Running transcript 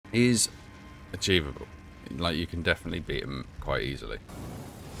He's achievable. Like, you can definitely beat him quite easily.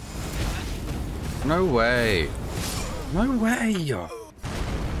 No way. No way.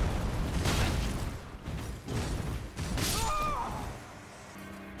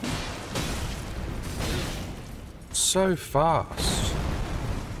 So fast.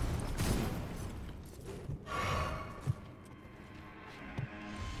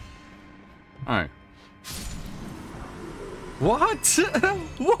 Oh. What?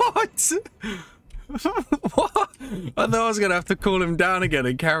 What? What? I thought I was gonna have to call him down again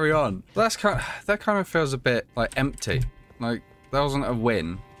and carry on. That kind of feels a bit like empty. Like that wasn't a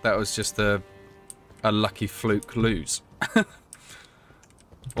win. That was just a lucky fluke lose.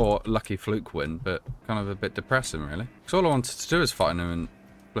 Or lucky fluke win, but kind of a bit depressing, really. Because all I wanted to do was fight him in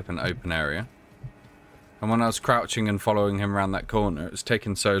flipping open area. And when I was crouching and following him around that corner, it was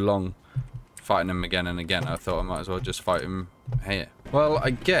taking so long fighting him again and again, I thought I might as well just fight him here. Well, I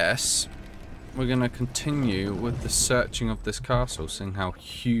guess we're going to continue with the searching of this castle, seeing how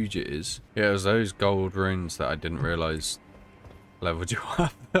huge it is. Yeah, it was those gold runes that I didn't realise leveled you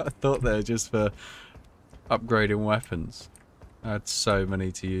up. I thought they were just for upgrading weapons. I had so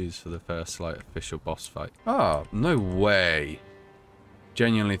many to use for the first, like, official boss fight. Oh, no way.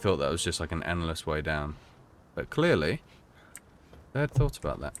 Genuinely thought that was just like an endless way down. But clearly, they had thought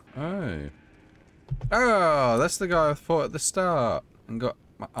about that. Oh. Oh, that's the guy I fought at the start and got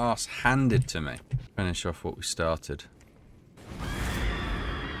my ass handed to me. Finish off what we started.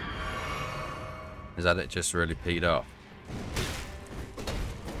 Is that it just really peed off?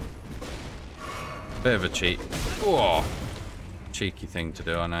 Bit of a cheat. Whoa. Cheeky thing to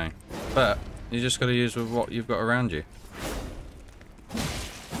do, I know. But you just got to use with what you've got around you.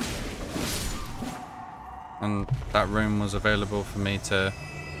 And that room was available for me to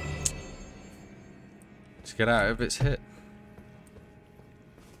get out of its hit.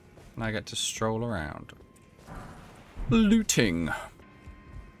 And I get to stroll around. Looting.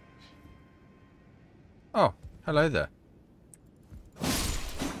 Oh, hello there.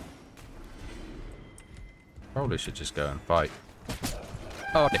 Probably should just go and fight.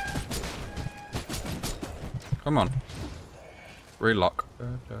 Oh, come on. Relock.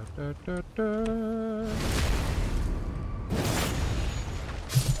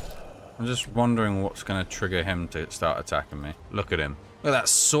 I'm just wondering what's going to trigger him to start attacking me. Look at him. Look at that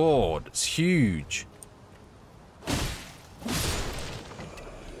sword. It's huge.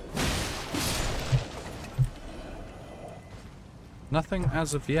 Nothing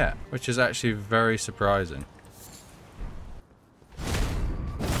as of yet, which is actually very surprising.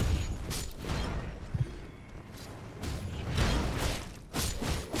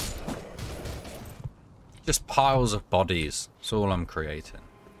 Just piles of bodies. That's all I'm creating.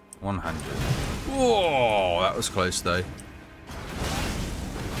 100. Whoa, that was close though.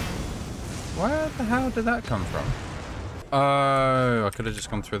 Where the hell did that come from? Oh, I could have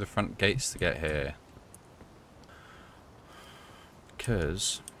just gone through the front gates to get here.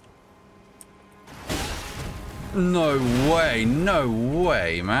 Because... No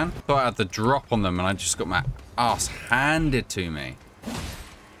way, man. Thought I had the drop on them and I just got my ass handed to me.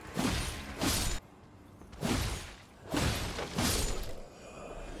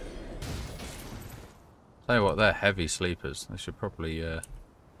 Tell you what, they're heavy sleepers. They should probably get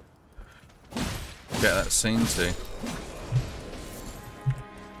that scene too.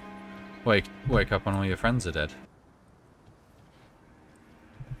 Wake up and all your friends are dead.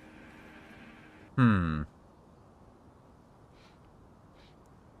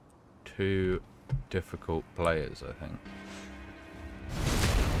 Two difficult players, I think.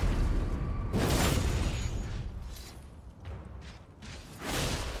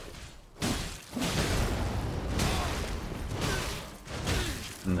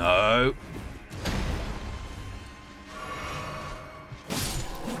 No.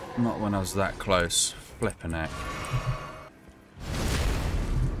 Not when I was that close. Flippin' heck.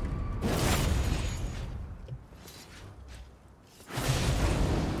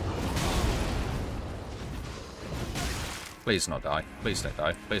 Please not die. Please don't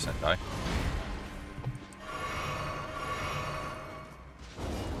die. Please don't die.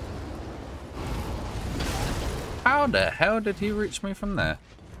 How the hell did he reach me from there?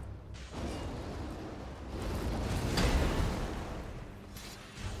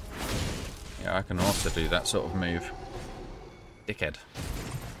 Yeah, I can also do that sort of move. Dickhead.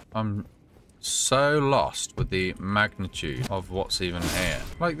 I'm so lost with the magnitude of what's even here.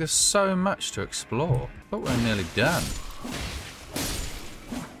 Like, there's so much to explore. I thought we were nearly done.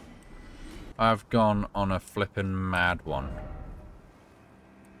 I've gone on a flippin' mad one.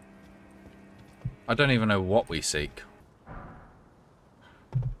 I don't even know what we seek.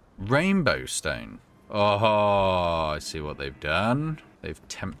 rainbow stone. Oh, I see what they've done. They've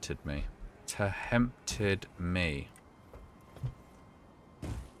tempted me. Tempted me.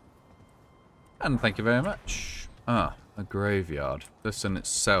 And thank you very much. Ah, a graveyard. This in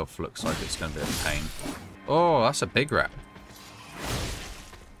itself looks like it's going to be a pain. Oh, that's a big rat.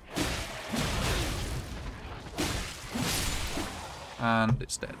 And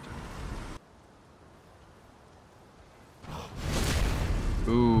it's dead.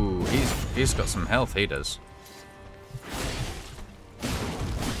 Ooh, he's got some health, he does.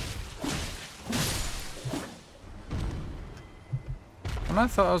 And I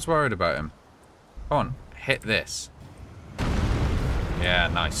thought I was worried about him. Come on, hit this. Yeah,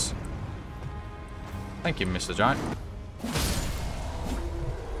 nice. Thank you, Mr. Giant.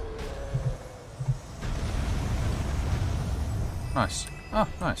 Nice. Oh,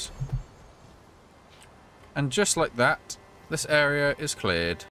 nice. And just like that, this area is cleared.